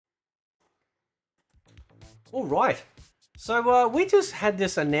All right. So we just had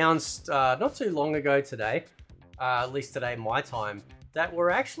this announced not too long ago today, at least today my time, that we're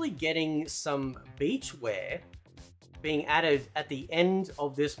actually getting some beachwear being added at the end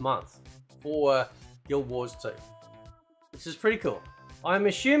of this month for Guild Wars 2, which is pretty cool. I'm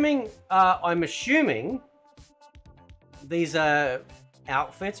assuming these are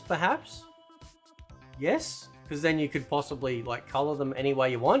outfits, perhaps. Yes, because then you could possibly like color them any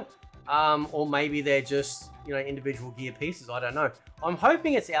way you want, or maybe they're just, you know, individual gear pieces. I don't know. I'm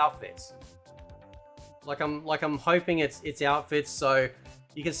hoping it's outfits. I'm hoping it's outfits. So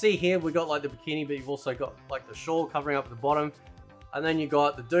you can see here we got like the bikini, but you've also got like the shawl covering up the bottom. And then you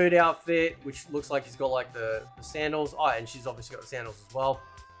got the dude outfit, which looks like he's got like the sandals. Oh, and she's obviously got the sandals as well.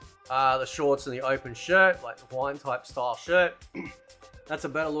 The shorts and the open shirt, like the Hawaiian type style shirt. That's a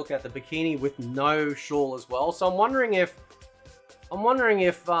better look at the bikini with no shawl as well. So I'm wondering if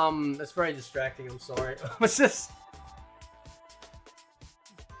it's very distracting. I'm sorry. It's just,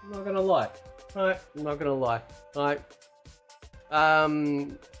 I'm not gonna lie. Right, I'm not gonna lie. Right.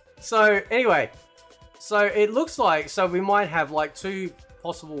 So anyway. So it looks like, so we might have like two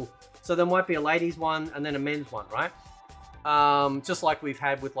possible, so there might be a ladies one and then a men's one, right? Just like we've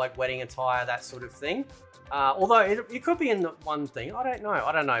had with like wedding attire, that sort of thing. Although it could be in the one thing, I don't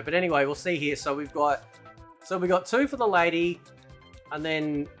know. But anyway, we'll see here. So we got two for the lady, and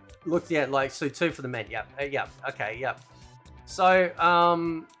then looked at like, so two for the men. Yep, okay, yep. So,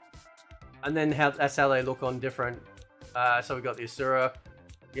 and then that's how they look on different, so we got the Asura,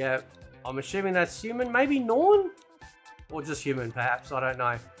 yeah. I'm assuming that's human, maybe Norn? Or just human, perhaps, I don't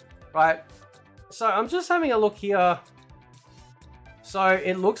know. Right, so I'm just having a look here. So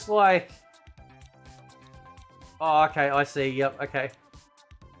it looks like... Oh, okay, I see, yep, okay.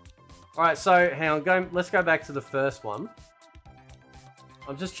 Alright, so hang on, let's go back to the first one.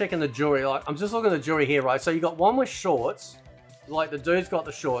 I'm just checking the jewelry, like, I'm just looking at the jewelry here, right? So you got one with shorts, like the dude's got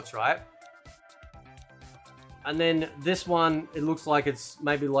the shorts, right? And then this one, it looks like it's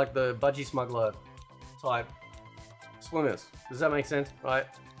maybe like the budgie smuggler type swimmers. Does that make sense? Right?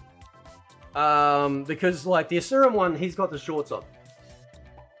 Because like the Asuran one, he's got the shorts on.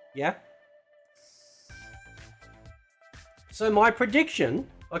 Yeah? So my prediction,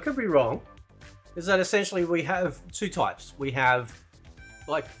 I could be wrong, is that essentially we have two types. We have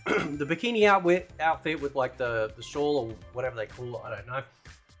like the bikini outfit with like the shawl or whatever they call it, I don't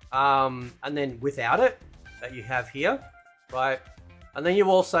know. And then without it, that you have here, right? And then you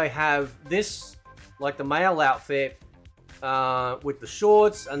also have this, like the male outfit with the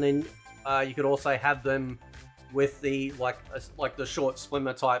shorts, and then you could also have them with the like the short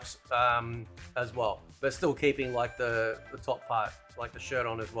swimmer types as well, but still keeping like the top part, like the shirt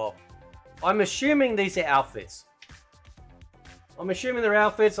on as well. I'm assuming these are outfits. I'm assuming they're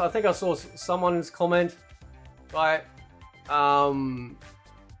outfits. I think I saw someone's comment, right?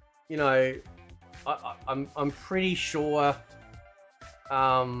 You know, I'm pretty sure,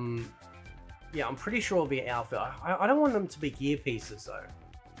 yeah, I'm pretty sure it'll be an outfit. I don't want them to be gear pieces though.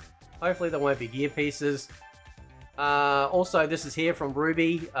 Hopefully they won't be gear pieces. Also, this is here from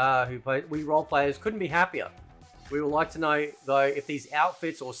Ruby, who plays We Role Players. Couldn't be happier. We would like to know though if these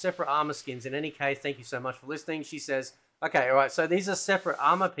outfits or separate armor skins. In any case, thank you so much for listening. She says, okay, all right. So these are separate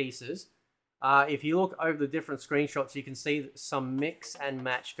armor pieces. If you look over the different screenshots, you can see some mix and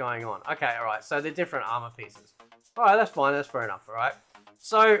match going on. Okay, all right. So they're different armor pieces. All right, that's fine. That's fair enough. All right.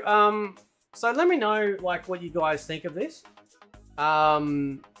 So, so let me know like what you guys think of this.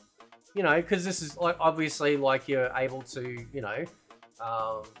 You know, because this is like obviously like you're able to, you know,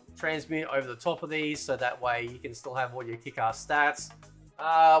 transmute over the top of these, so that way you can still have all your kick-ass stats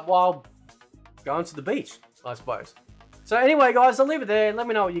while going to the beach, I suppose. So anyway, guys, I'll leave it there. Let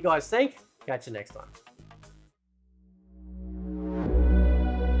me know what you guys think. Catch you next time.